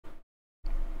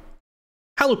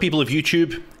Hello people of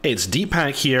YouTube, it's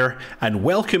Deepak here, and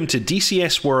welcome to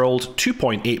DCS World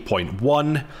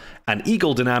 2.8.1 and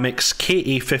Eagle Dynamics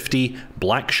KA50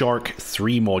 Black Shark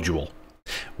 3 module.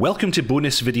 Welcome to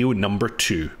bonus video number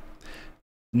 2,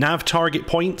 nav target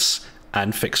points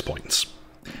and fix points.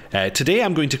 Today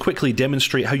I'm going to quickly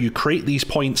demonstrate how you create these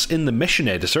points in the mission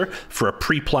editor for a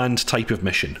pre-planned type of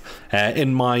mission.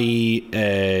 In my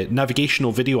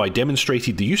navigational video I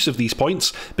demonstrated the use of these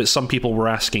points, but some people were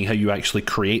asking how you actually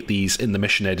create these in the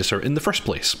mission editor in the first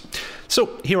place.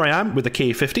 So here I am with the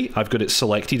KA50, I've got it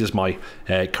selected as my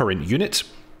current unit.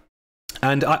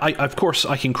 And of course,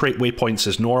 I can create waypoints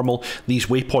as normal. These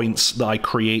waypoints that I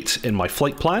create in my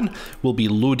flight plan will be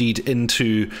loaded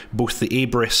into both the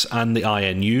ABRIS and the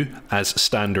INU as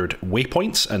standard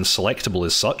waypoints and selectable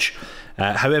as such.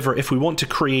 However, if we want to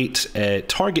create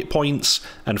target points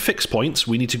and fix points,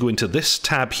 we need to go into this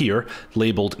tab here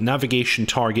labeled Navigation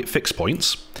Target Fix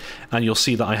Points. And you'll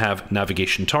see that I have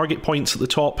Navigation Target Points at the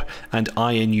top and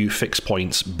INU Fix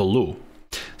Points below.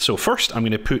 So first I'm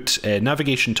going to put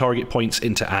navigation target points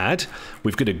into add.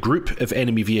 We've got a group of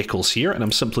enemy vehicles here and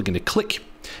I'm simply going to click,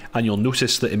 and you'll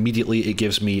notice that immediately it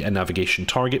gives me a navigation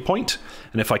target point,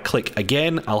 and if I click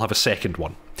again I'll have a second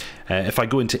one. If I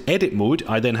go into edit mode,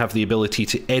 I then have the ability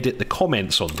to edit the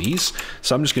comments on these.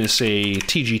 So I'm just going to say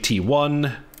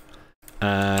TGT1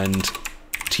 and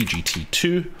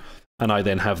TGT2, and I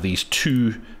then have these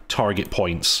two target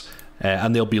points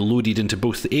and they'll be loaded into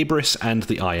both the ABRIS and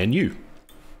the INU.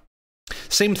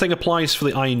 Same thing applies for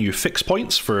the INU fix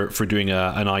points for doing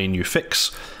an INU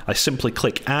fix. I simply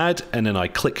click add and then I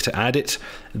click to add it.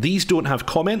 These don't have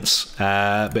comments,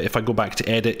 but if I go back to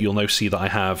edit, you'll now see that I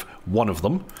have one of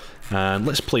them. And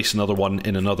let's place another one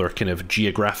in another kind of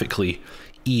geographically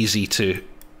easy to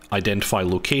identify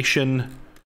location.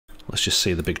 Let's just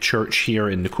say the big church here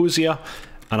in Nicosia.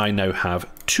 And I now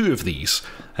have two of these.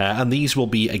 And these will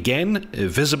be, again,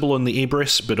 visible on the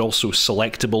ABRIS, but also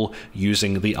selectable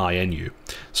using the INU.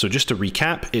 So just to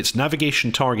recap, it's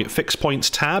Navigation Target Fix Points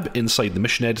tab inside the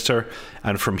mission editor,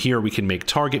 and from here we can make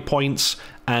target points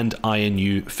and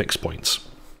INU fix points.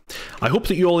 I hope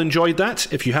that you all enjoyed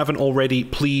that. If you haven't already,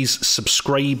 please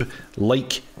subscribe,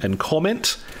 like, and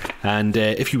comment. And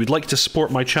if you would like to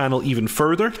support my channel even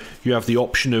further, you have the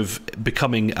option of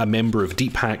becoming a member of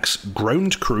Deepak's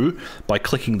ground crew by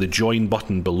clicking the join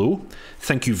button below.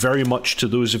 Thank you very much to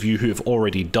those of you who have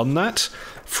already done that.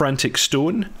 Frantic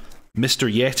Stone, Mr.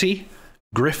 Yeti,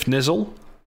 Griff Nizzle,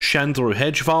 Chandro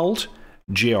Hedgevald,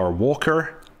 JR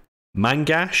Walker,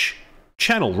 Mangash,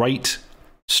 Channel Right,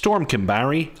 Storm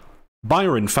Kimbari,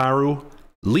 Byron Farrow,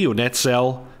 Leo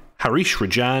Netzel, Harish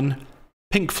Rajan,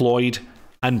 Pink Floyd,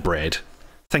 and Bread.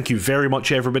 Thank you very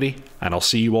much everybody, and I'll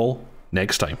see you all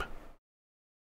next time.